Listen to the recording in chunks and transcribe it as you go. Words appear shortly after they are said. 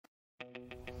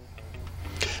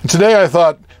Today I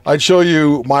thought I'd show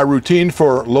you my routine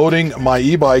for loading my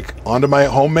e-bike onto my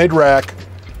homemade rack,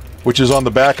 which is on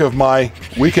the back of my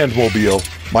weekend mobile,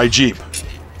 my Jeep.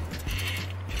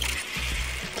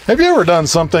 Have you ever done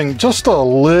something just a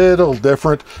little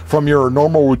different from your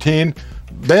normal routine?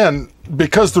 Then,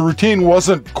 because the routine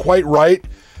wasn't quite right,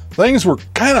 things were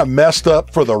kind of messed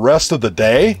up for the rest of the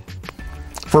day?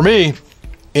 For me,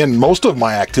 in most of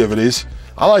my activities,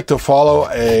 I like to follow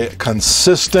a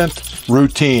consistent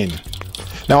routine.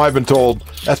 Now, I've been told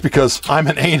that's because I'm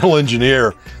an anal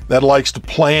engineer that likes to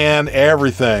plan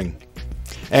everything.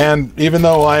 And even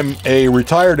though I'm a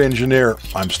retired engineer,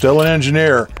 I'm still an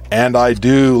engineer, and I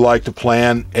do like to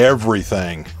plan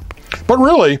everything. But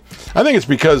really, I think it's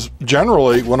because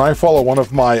generally when I follow one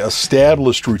of my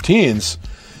established routines,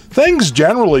 things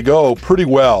generally go pretty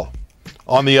well.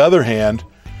 On the other hand,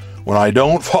 when I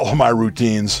don't follow my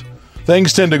routines,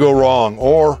 things tend to go wrong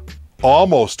or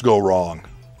almost go wrong.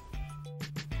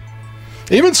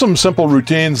 Even some simple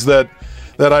routines that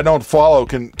I don't follow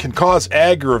can cause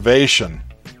aggravation.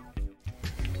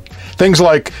 Things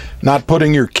like not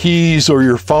putting your keys or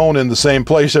your phone in the same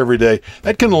place every day.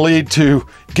 That can lead to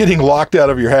getting locked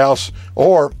out of your house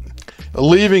or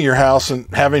leaving your house and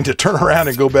having to turn around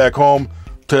and go back home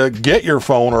to get your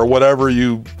phone or whatever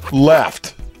you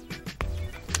left.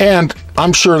 And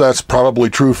I'm sure that's probably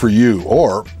true for you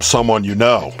or someone you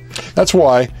know. That's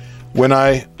why when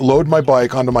I load my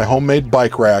bike onto my homemade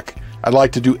bike rack, I'd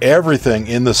like to do everything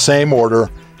in the same order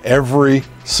every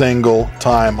single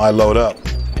time I load up.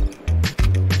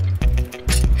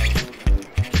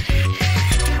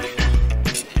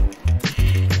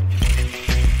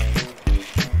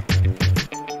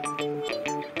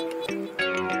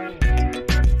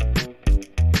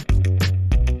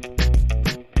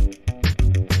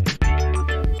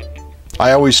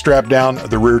 I always strap down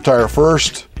the rear tire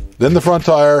first, then the front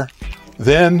tire,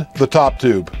 then the top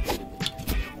tube.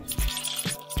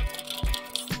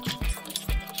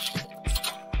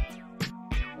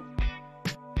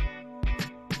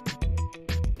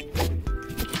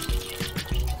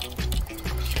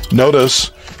 Notice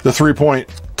the 3-point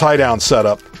tie-down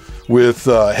setup with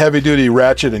heavy-duty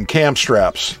ratchet and cam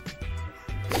straps.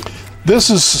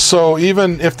 This is so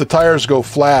even if the tires go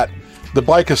flat, the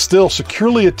bike is still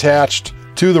securely attached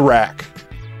to the rack.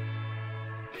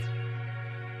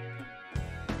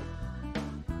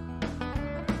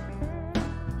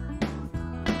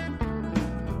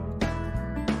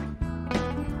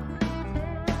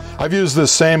 I've used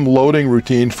this same loading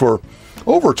routine for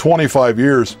over 25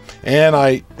 years, and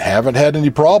I haven't had any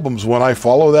problems when I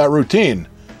follow that routine.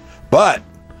 But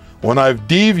when I've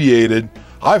deviated,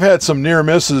 I've had some near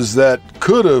misses that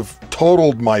could have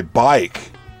totaled my bike.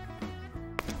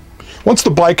 Once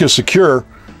the bike is secure,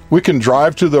 we can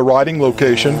drive to the riding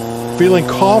location feeling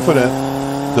confident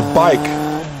the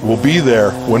bike will be there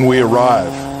when we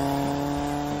arrive.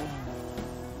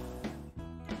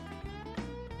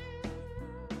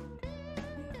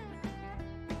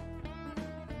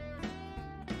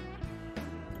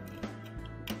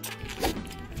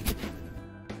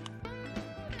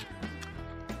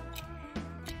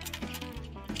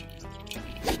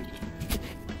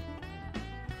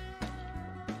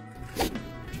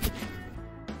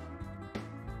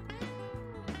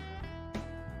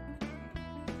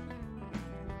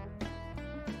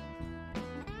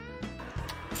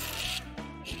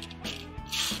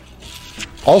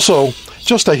 Also,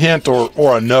 just a hint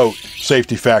or a note,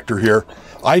 safety factor here,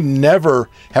 I never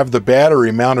have the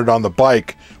battery mounted on the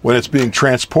bike when it's being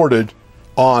transported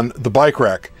on the bike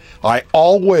rack. I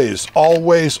always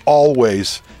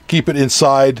keep it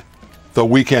inside the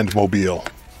weekend mobile.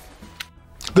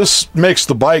 This makes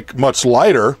the bike much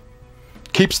lighter,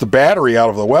 keeps the battery out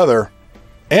of the weather,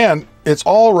 and it's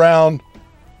all around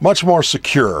much more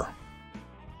secure.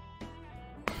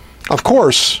 Of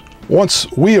course,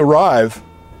 once we arrive,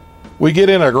 we get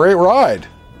in a great ride.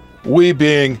 We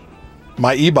being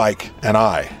my e-bike and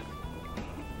I.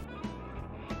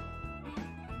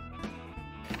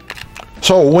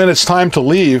 So when it's time to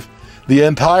leave, the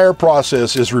entire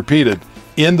process is repeated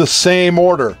in the same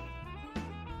order.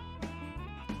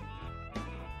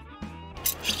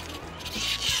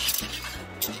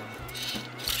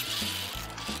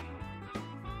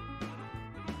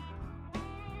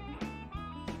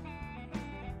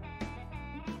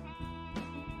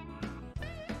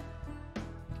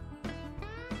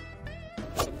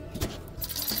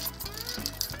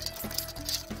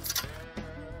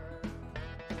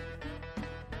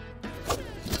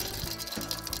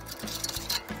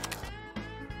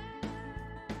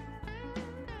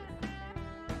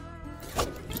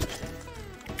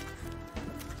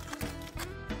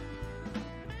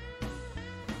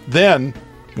 then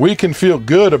we can feel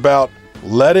good about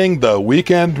letting the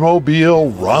weekend mobile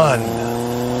run.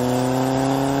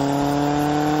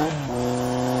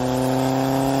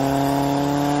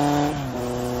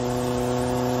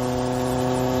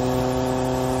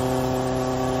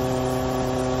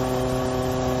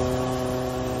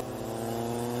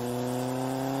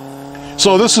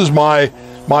 So this is my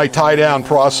tie down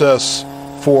process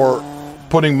for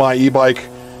putting my e-bike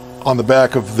on the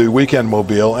back of the weekend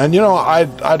mobile. And you know,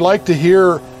 I'd like to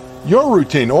hear your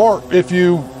routine, or if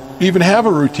you even have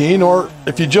a routine, or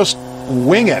if you just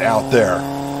wing it out there.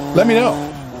 Let me know.